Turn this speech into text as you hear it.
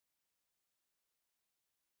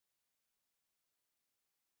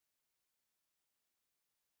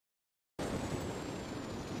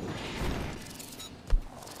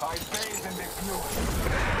I bathe in the fuel.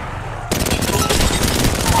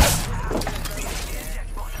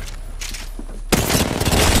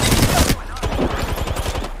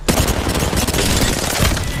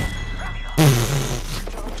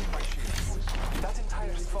 That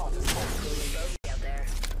entire spot is full. Out there.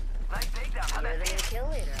 Nice takedown. How You're that gonna kill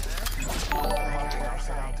later, huh? Marking our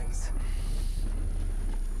surroundings.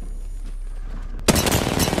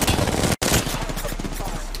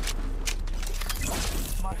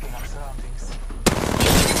 Marking our surroundings.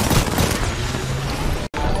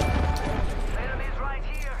 enemy's right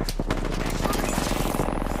here.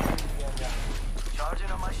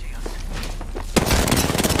 Charging on my shields.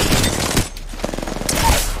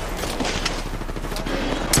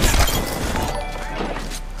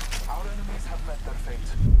 Our enemies have met their fate.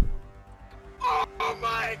 Oh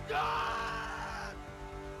my god!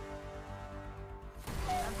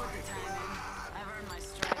 I'm put the time in. I've earned my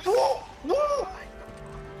stripes. Whoa! Whoa!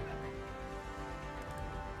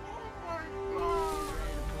 Ready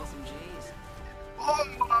to pull some G's. Oh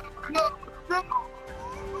my god!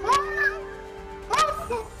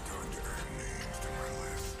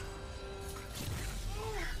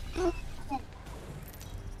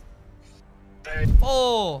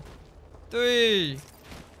 Four, 3,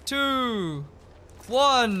 2,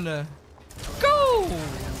 1, go!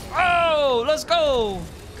 Oh, let's go!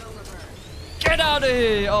 Get out of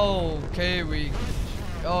here! Oh, okay,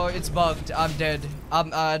 oh, it's bugged. I'm dead.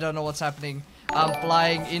 I don't know what's happening. I'm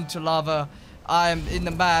flying into lava. I'm in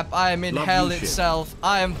the map. I am in hell itself.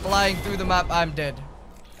 I am flying through the map. I'm dead.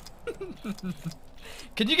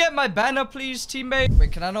 Can you get my banner, please, teammate?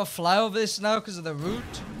 Wait, can I not fly over this now because of the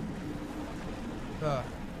route?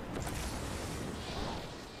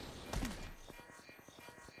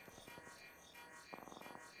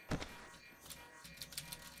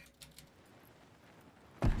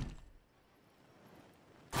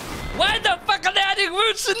 Why the fuck are they adding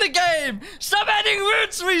roots in the game? Stop adding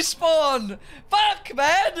roots, Respawn! Fuck,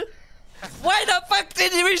 man! Why the fuck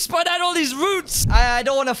did Respawn add all these roots? I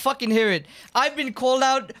don't want to fucking hear it. I've been called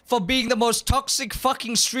out for being the most toxic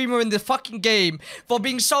fucking streamer in the fucking game. For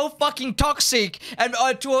being so fucking toxic and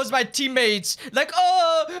towards my teammates. Like,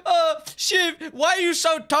 Shiv, why are you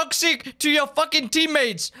so toxic to your fucking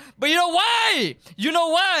teammates? But you know why? You know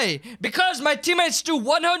why? Because my teammates do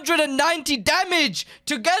 190 damage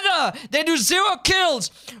together. They do 0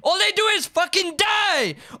 kills. All they do is fucking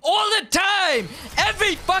die. All the time.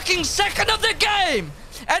 Every fucking second of the game,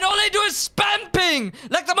 and all they do is spam ping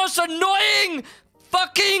like the most annoying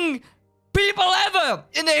fucking people ever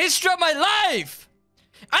in the history of my life.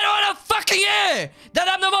 I don't want to fucking hear that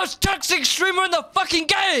I'm the most toxic streamer in the fucking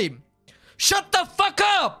game. Shut the fuck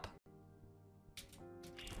up.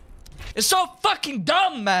 It's so fucking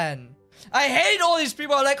dumb, man. I hate all these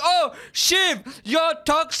people like, oh, Shiv, you're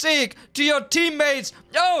toxic to your teammates.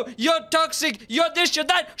 Oh, you're toxic, you're this, you're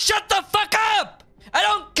that. Shut the fuck up. I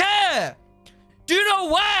don't care! Do you know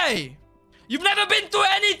why? You've never been through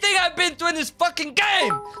anything I've been through in this fucking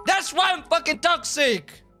game! That's why I'm fucking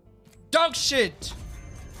toxic! Dog shit!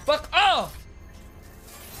 Fuck off!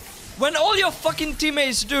 When all your fucking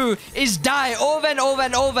teammates do is die over and over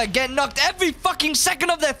and over, get knocked every fucking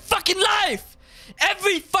second of their fucking life!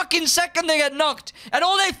 Every fucking second they get knocked, and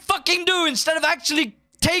all they fucking do instead of actually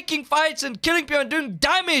taking fights and killing people and doing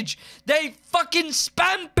damage, they fucking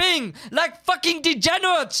spam ping like fucking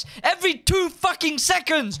degenerates every 2 fucking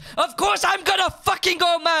seconds. Of course I'm gonna fucking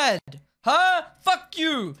go mad. Huh? Fuck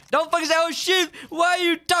you. Don't fucking say, oh shit, why are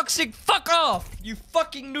you toxic? Fuck off, you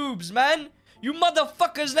fucking noobs, man. You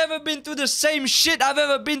motherfuckers never been through the same shit I've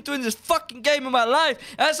ever been through in this fucking game in my life.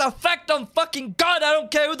 That's a fact on fucking God. I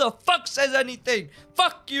don't care who the fuck says anything.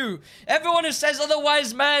 Fuck you. Everyone who says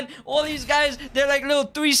otherwise, man. All these guys, they're like little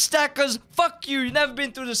 3-stackers. Fuck you. You never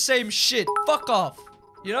been through the same shit. Fuck off.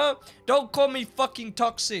 You know? Don't call me fucking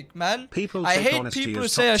toxic, man. I hate people who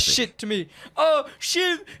say a shit to me. Oh,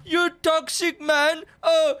 Shiv, you're toxic, man.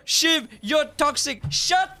 Oh, Shiv, you're toxic.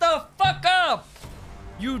 Shut the fuck up.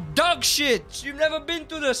 You dog shit! You've never been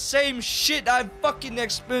through the same shit I've fucking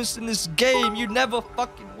experienced in this game. You never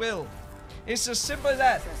fucking will. It's as simple as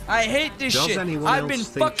that. I hate this shit. I've been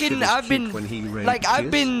fucking, I've been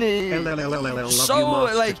so,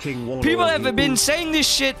 like, people have been saying this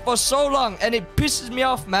shit for so long, and it pisses me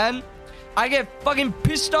off, man. I get fucking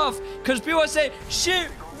pissed off, because people say,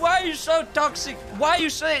 shit, why are you so toxic? Why are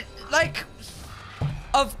you so, like,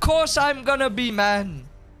 of course I'm gonna be, man.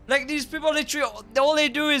 Like, these people literally, all they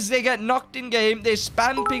do is they get knocked in game, they're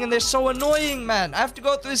spamming, and they're so annoying, man. I have to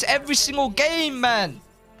go through this every single game, man.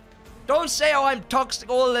 Don't say, oh, I'm toxic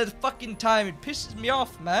all the fucking time. It pisses me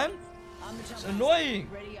off, man. It's annoying.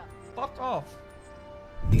 Fuck off.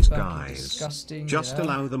 These Fucking guys. disgusting, Just you know?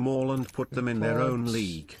 allow them all and put them in their own Reports,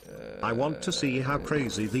 league. I want to see how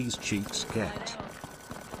crazy these cheats get.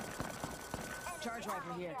 Charge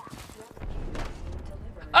rifle here.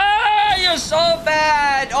 Ah, you're so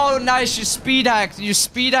bad. Oh, nice. You speed hacked. You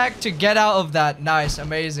speed hacked to get out of that. Nice.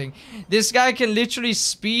 Amazing. This guy can literally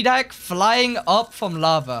speed hack flying up from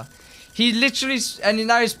lava. He literally... And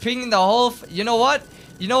now he's pinging the whole... You know what?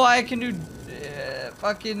 You know what I can do?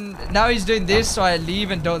 Fucking... Now he's doing this, so I leave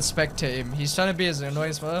and don't spectate him. He's trying to be as annoying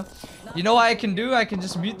as well. You know what I can do? I can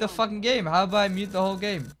just mute the fucking game. How about I mute the whole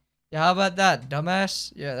game? Yeah, how about that,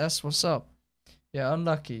 dumbass? Yeah, that's what's up. Yeah,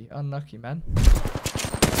 unlucky. Unlucky, man.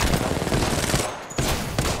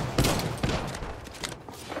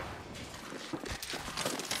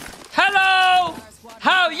 Hello!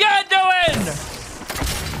 How ya doing?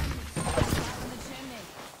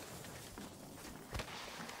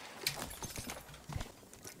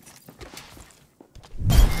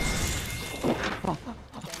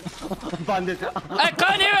 Bandit. I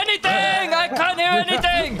can't hear anything! I can't hear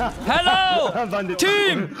anything! Hello! Bandit.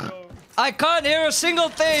 Team! I can't hear a single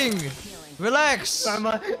thing! Relax!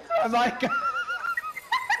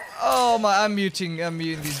 Oh my, I'm muting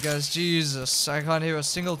these guys. Jesus, I can't hear a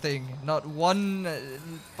single thing. Not one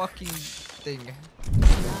fucking thing.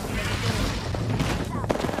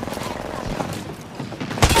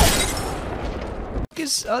 What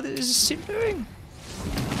is this Sim doing?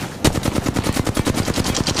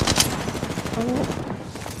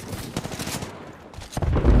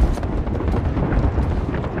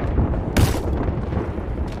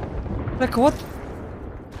 Like what?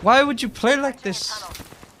 Why would you play like this?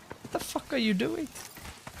 What the fuck are you doing?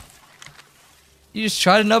 You just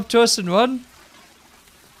trotting up to us and run?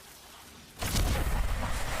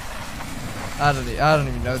 I don't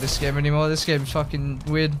even know this game anymore. This game's fucking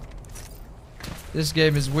weird. This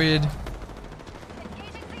game is weird.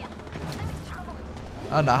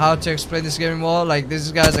 I don't know how to explain this game anymore. Like,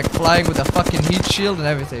 these guys are flying with a fucking heat shield and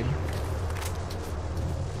everything.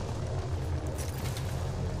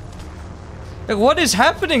 Like, what is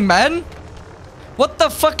happening, man? What the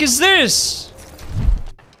fuck is this?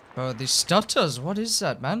 Oh, these stutters. What is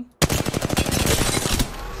that, man?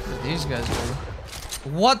 What are these guys doing?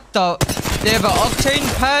 What the? They have an octane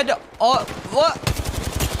pad. Oh, what?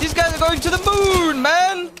 These guys are going to the moon,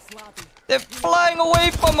 man. They're flying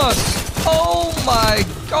away from us. Oh my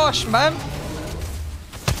gosh, man.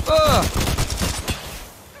 Ugh.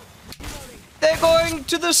 They're going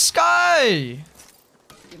to the sky.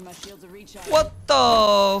 Give my shields a recharge. What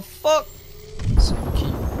the fuck?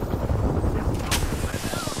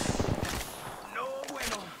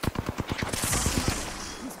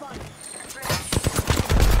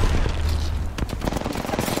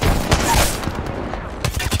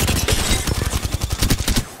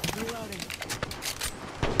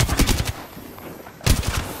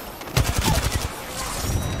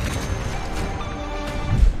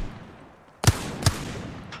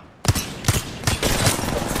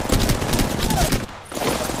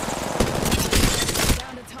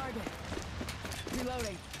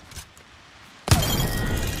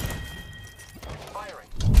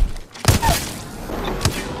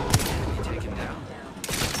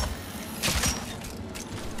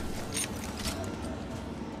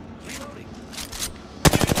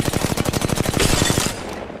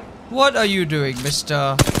 What are you doing,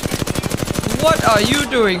 Mr.? What are you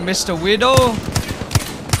doing, Mr. Widow?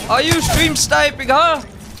 Are you stream sniping, huh?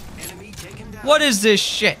 What is this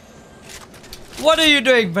shit? What are you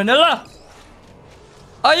doing, Vanilla?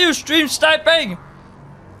 Are you stream sniping?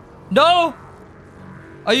 No?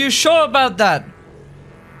 Are you sure about that?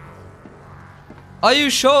 Are you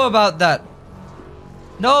sure about that?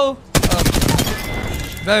 No?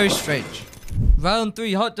 Very strange. Round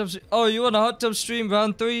 3, hot tub. Oh, you want a hot tub stream?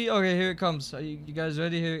 Round 3? Okay, here it comes. Are you guys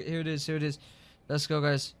ready? Here it is. Here it is. Let's go,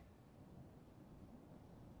 guys.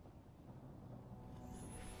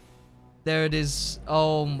 There it is.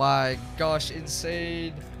 Oh my gosh,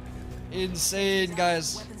 insane. Insane,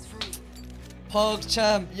 guys. Pog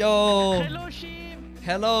champ, yo. Hello, Shiv.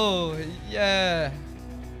 Hello, yeah.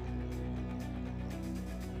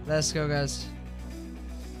 Let's go, guys.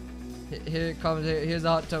 Here it comes. Here's the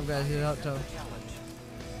hot tub, guys. Here's the hot tub.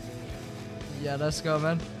 Yeah, let's go,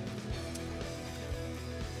 man.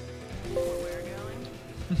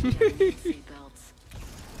 Seatbelts.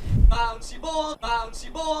 Bouncy balls,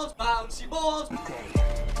 bouncy balls, bouncy balls.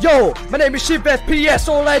 Yo, my name is Shiv FPS.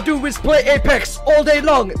 All I do is play Apex all day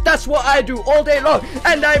long. That's what I do all day long.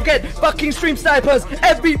 And I get fucking stream snipers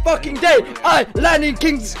every fucking day. I land in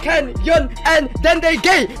Kings Canyon and then they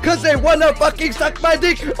gay. Cause they wanna fucking suck my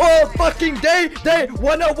dick all fucking day. They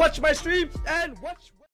wanna watch my stream and watch.